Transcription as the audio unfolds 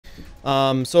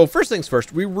So first things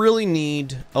first, we really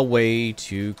need a way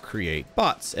to create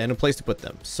bots and a place to put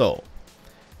them. So,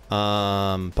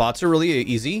 bots are really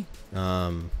easy.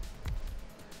 At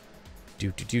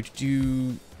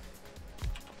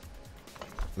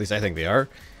least I think they are.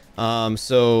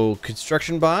 So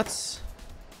construction bots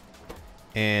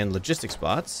and logistics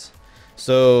bots.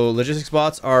 So logistics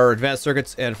bots are advanced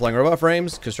circuits and flying robot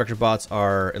frames. Construction bots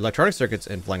are electronic circuits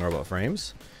and flying robot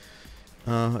frames.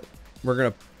 We're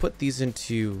gonna put these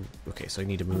into. Okay, so I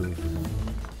need to move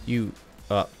you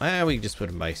up. We can just put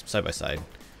them side by side.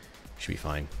 Should be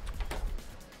fine.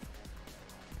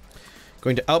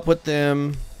 Going to output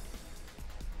them.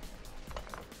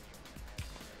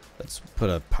 Let's put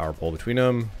a power pole between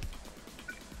them.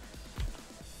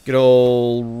 Good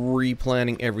old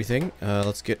replanning everything.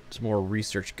 Let's get some more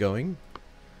research going.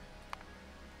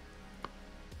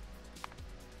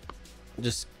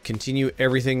 Just continue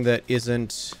everything that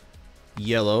isn't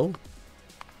yellow.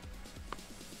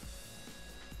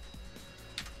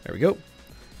 There we go.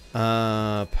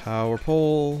 Power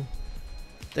pole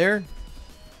there.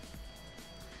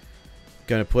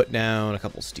 Gonna put down a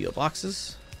couple steel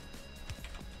boxes.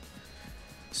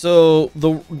 So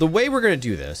the way we're gonna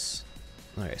do this.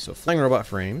 Okay, so flying robot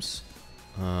frames.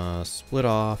 Split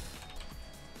off.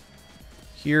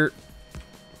 Here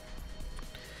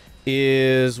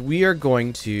is we are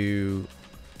going to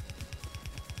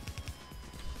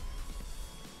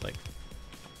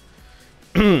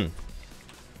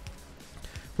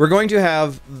we're going to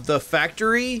have the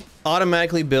factory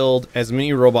automatically build as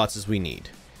many robots as we need.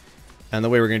 And the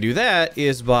way we're going to do that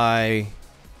is by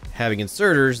having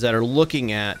inserters that are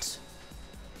looking at...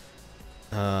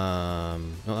 no,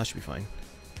 that should be fine.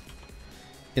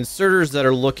 Inserters that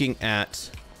are looking at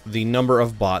the number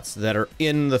of bots that are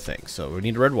in the thing. So we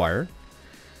need a red wire.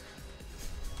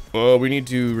 We need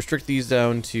to restrict these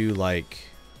down to like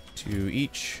 2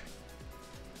 each.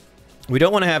 We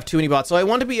don't want to have too many bots. So I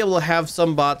want to be able to have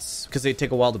some bots because they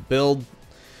take a while to build.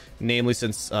 Namely,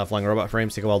 since flying robot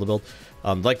frames take a while to build.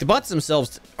 Like the bots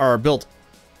themselves are built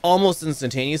almost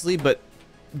instantaneously, but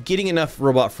getting enough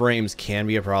robot frames can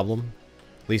be a problem.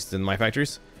 At least in my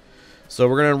factories. So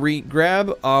we're going to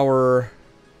grab our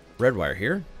red wire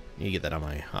here. You get that on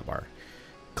my hotbar.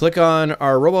 Click on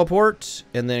our roboport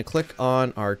and then click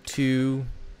on our 2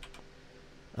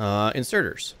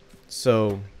 inserters.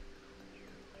 So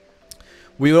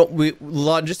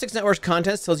Logistics Network's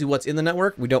contents tells you what's in the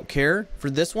network. We don't care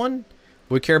for this one.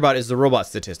 What we care about is the robot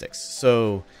statistics.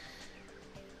 So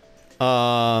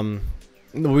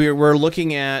we're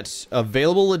looking at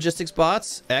available logistics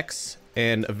bots X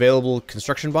and available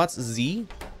construction bots Z.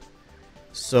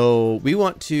 So we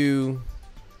want to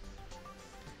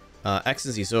X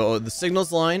and Z. So the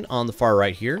signals line on the far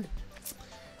right here.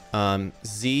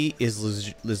 Z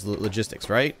is logistics,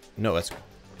 right? No, it's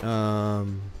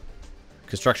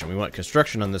construction. We want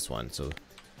construction on this one. So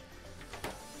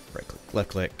right click, left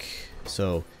click.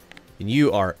 So and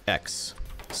you are X.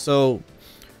 So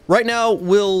right now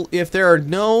if there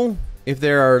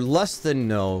are less than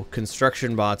no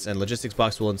construction bots and logistics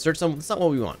bots, we'll insert some. That's not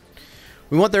what we want.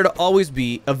 We want there to always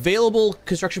be available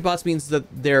construction bots. Means that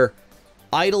they're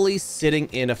idly sitting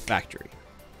in a factory.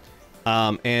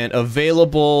 And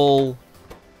available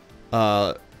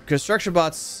construction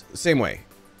bots, same way.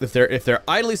 If they're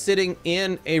idly sitting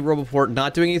in a roboport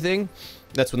not doing anything,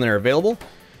 that's when they're available.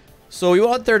 So we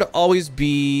want there to always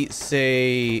be,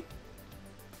 say,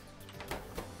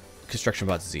 construction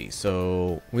bot Z.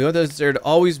 So we want there to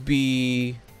always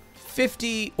be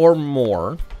 50 or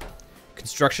more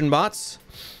construction bots.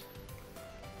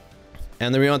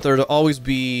 And then we want there to always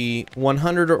be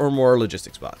 100 or more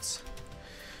logistics bots.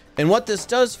 And what this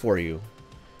does for you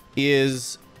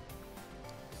is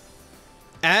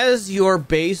as your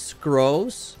base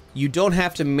grows, you don't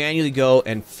have to manually go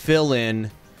and fill in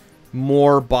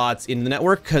more bots in the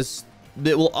network because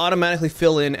it will automatically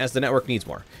fill in as the network needs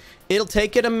more. It'll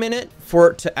take it a minute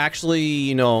for it to actually,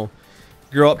 you know,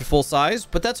 grow up to full size,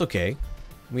 but that's okay.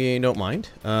 We don't mind.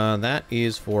 That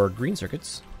is for green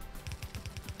circuits.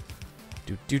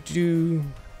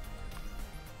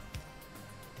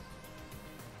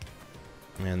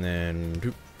 And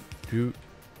then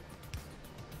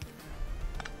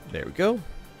there we go.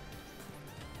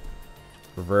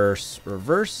 Reverse.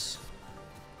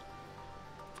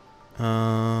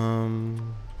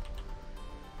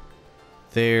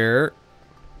 There.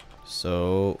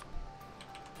 So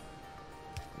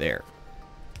there.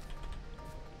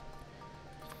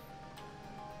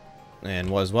 And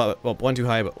was what? Well, one too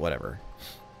high, but whatever.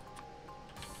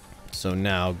 So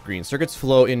now green circuits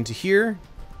flow into here.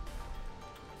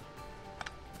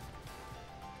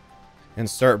 and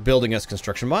start building us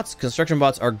construction bots. Construction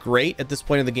bots are great at this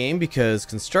point of the game because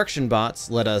construction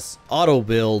bots let us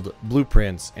auto-build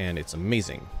blueprints, and it's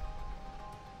amazing.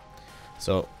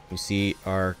 So you see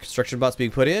our construction bots being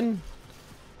put in,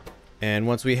 and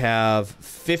once we have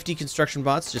 50 construction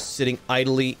bots just sitting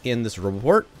idly in this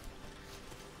roboport,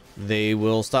 they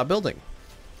will stop building.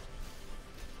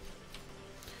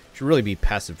 Should really be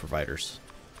passive providers.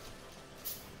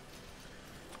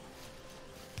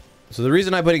 So the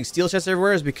reason I'm putting steel chests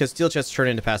everywhere is because steel chests turn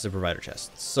into passive provider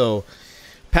chests. So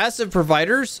passive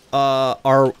providers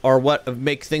are what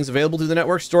make things available to the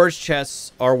network. Storage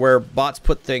chests are where bots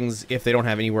put things if they don't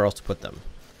have anywhere else to put them.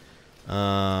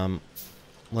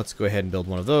 Let's go ahead and build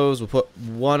one of those. We'll put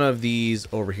one of these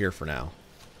over here for now.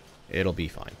 It'll be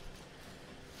fine.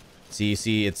 So you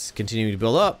see it's continuing to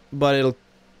build up, but it'll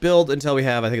build until we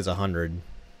have, I think it's 100.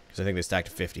 Because I think they stacked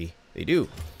to 50. They do.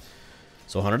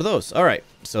 So 100 of those. All right.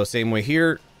 So same way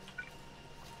here.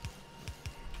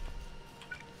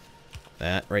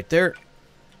 That right there.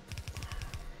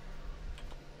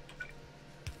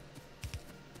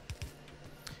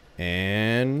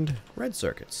 And red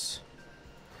circuits.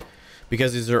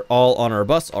 Because these are all on our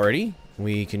bus already,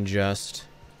 we can just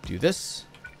do this.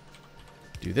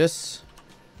 Do this.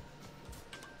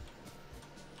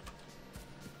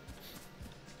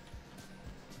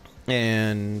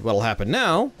 And what'll happen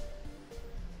now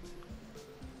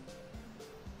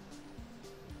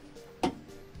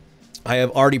I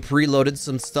have already preloaded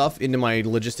some stuff into my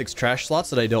logistics trash slots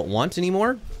that I don't want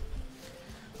anymore.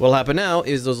 What'll happen now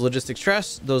is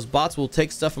those bots will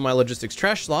take stuff from my logistics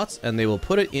trash slots and they will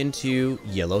put it into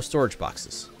yellow storage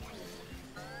boxes.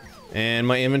 And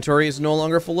my inventory is no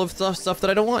longer full of stuff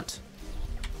that I don't want.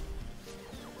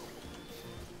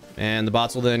 And the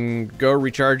bots will then go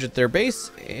recharge at their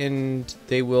base and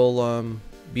they will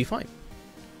be fine.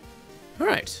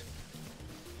 Alright.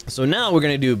 So now we're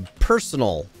going to do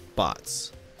personal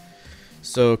bots.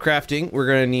 So crafting, we're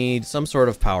going to need some sort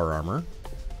of power armor.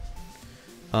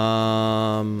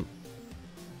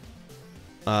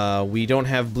 We don't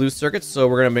have blue circuits, so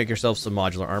we're going to make ourselves some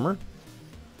modular armor.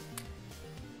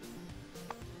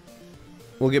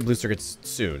 We'll get blue circuits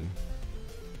soon.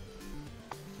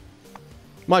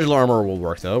 Modular armor will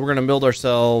work, though. We're going to build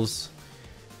ourselves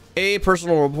a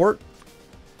personal roboport.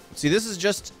 See, this is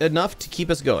just enough to keep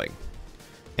us going.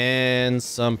 And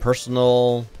some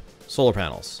personal solar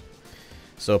panels.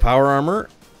 So power armor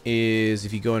is,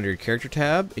 if you go under your character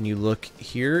tab and you look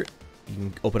here, you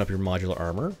can open up your modular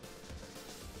armor.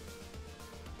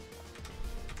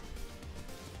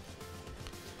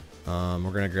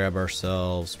 We're going to grab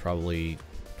ourselves probably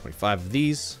 25 of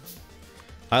these.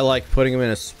 I like putting them in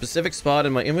a specific spot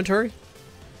in my inventory.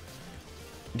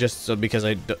 Just so because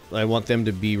I want them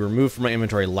to be removed from my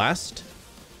inventory last.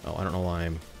 Oh, I don't know why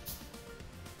I'm...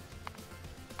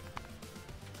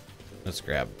 Let's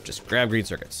just grab green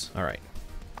circuits. All right.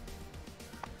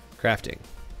 Crafting.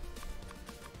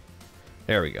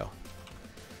 There we go.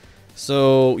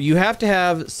 So you have to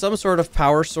have some sort of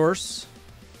power source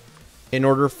in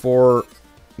order for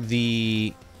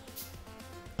the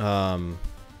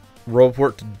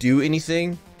roboport to do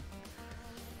anything.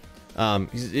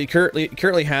 It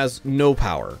currently has no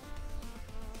power.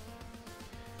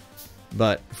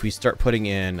 But if we start putting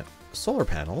in solar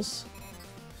panels,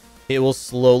 it will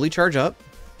slowly charge up.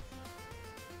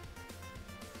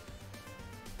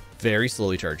 Very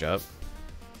slowly charge up.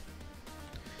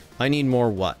 I need more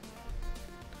what?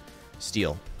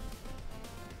 Steel.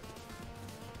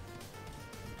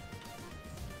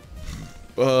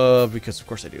 Because of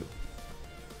course I do.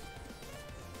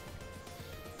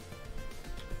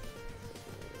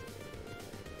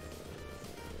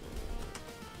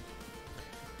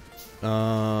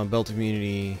 Belt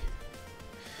immunity.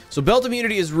 So belt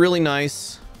immunity is really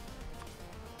nice.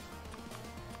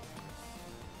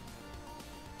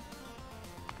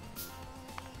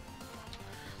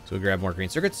 So grab more green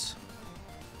circuits.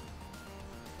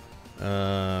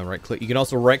 Right click. You can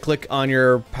also right click on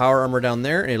your power armor down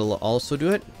there and it'll also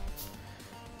do it.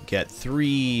 Get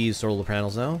 3 solar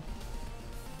panels now.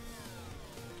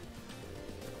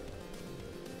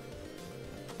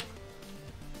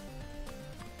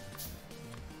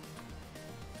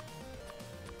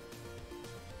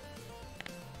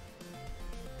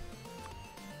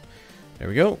 There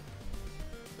we go.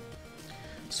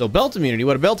 So belt immunity,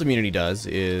 what a belt immunity does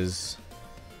is...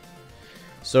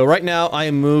 So right now I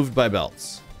am moved by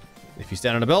belts. If you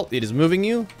stand on a belt, it is moving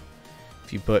you.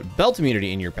 If you put belt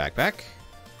immunity in your backpack,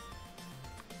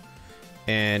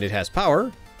 and it has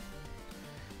power,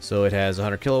 so it has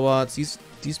 100 kilowatts.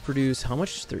 These produce how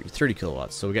much? 30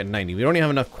 kilowatts. So we got 90. We don't even have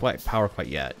enough power quite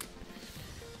yet.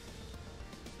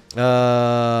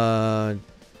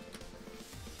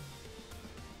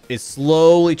 It's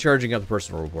slowly charging up the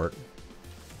personal roboport.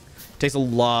 Takes a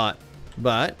lot,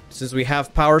 but since we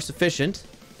have power sufficient,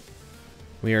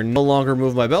 we are no longer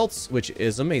moving by belts, which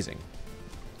is amazing.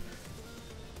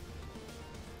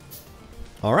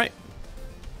 All right.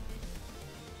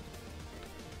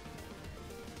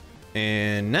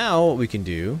 And now what we can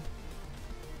do,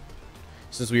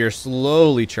 since we are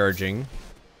slowly charging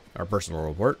our personal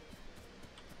roboport,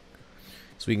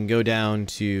 so we can go down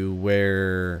to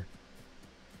where...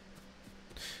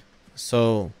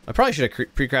 So, I probably should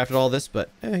have pre-crafted all this,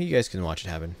 but you guys can watch it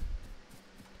happen.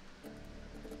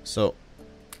 So,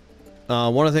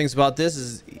 one of the things about this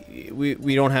is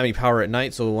we don't have any power at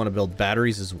night, so we want to build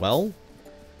batteries as well.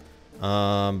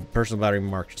 Personal battery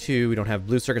Mark II. We don't have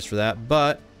blue circuits for that,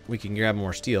 but we can grab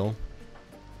more steel.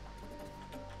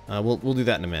 We'll do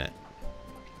that in a minute.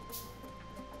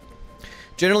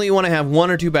 Generally, you want to have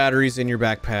 1 or 2 batteries in your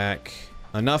backpack.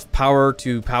 Enough power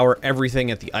to power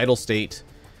everything at the idle state.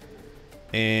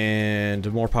 And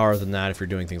more power than that if you're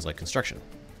doing things like construction.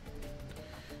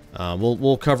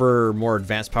 We'll cover more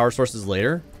advanced power sources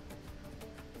later.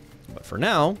 But for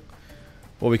now,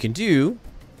 what we can do,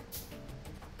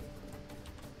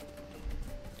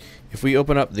 if we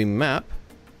open up the map,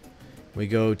 we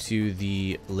go to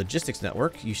the logistics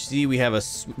network. You see we have a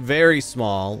very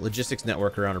small logistics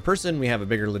network around a person. We have a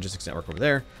bigger logistics network over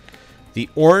there. The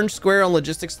orange square on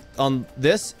logistics on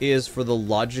this is for the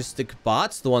logistic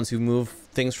bots, the ones who move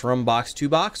things from box to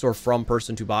box, or from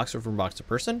person to box, or from box to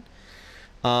person.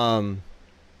 That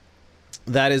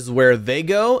is where they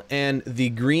go, and the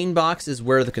green box is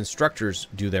where the constructors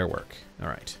do their work. All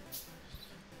right.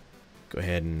 Go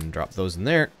ahead and drop those in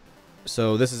there.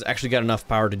 So this has actually got enough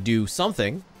power to do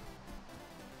something.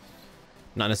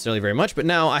 Not necessarily very much, but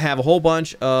now I have a whole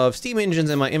bunch of steam engines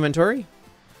in my inventory.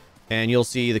 And you'll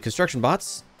see the construction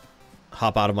bots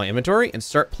hop out of my inventory and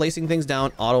start placing things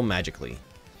down auto-magically.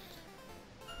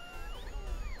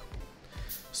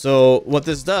 So what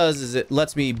this does is it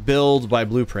lets me build by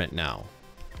blueprint now,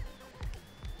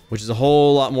 which is a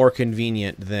whole lot more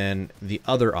convenient than the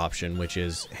other option, which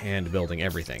is hand building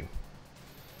everything.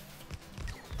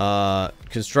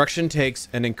 Construction takes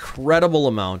an incredible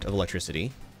amount of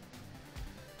electricity,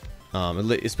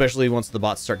 especially once the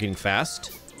bots start getting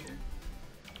fast.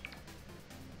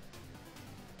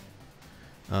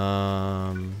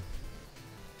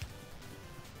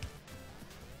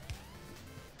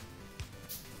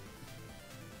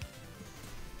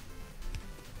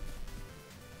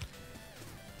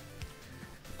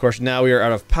 Of course, now we are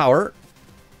out of power,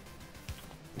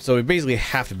 so we basically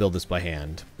have to build this by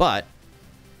hand, but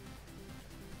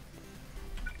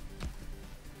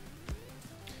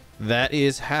that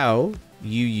is how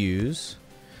you use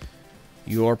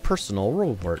your personal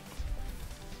roboport.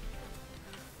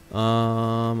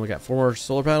 We got 4 more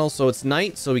solar panels, so it's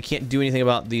night, so we can't do anything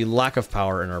about the lack of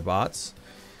power in our bots.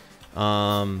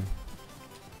 But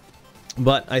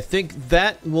I think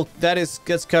that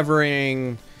that's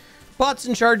covering bots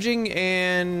and charging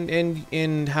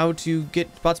and how to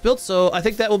get bots built. So I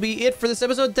think that will be it for this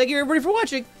episode. Thank you everybody for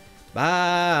watching.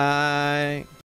 Bye.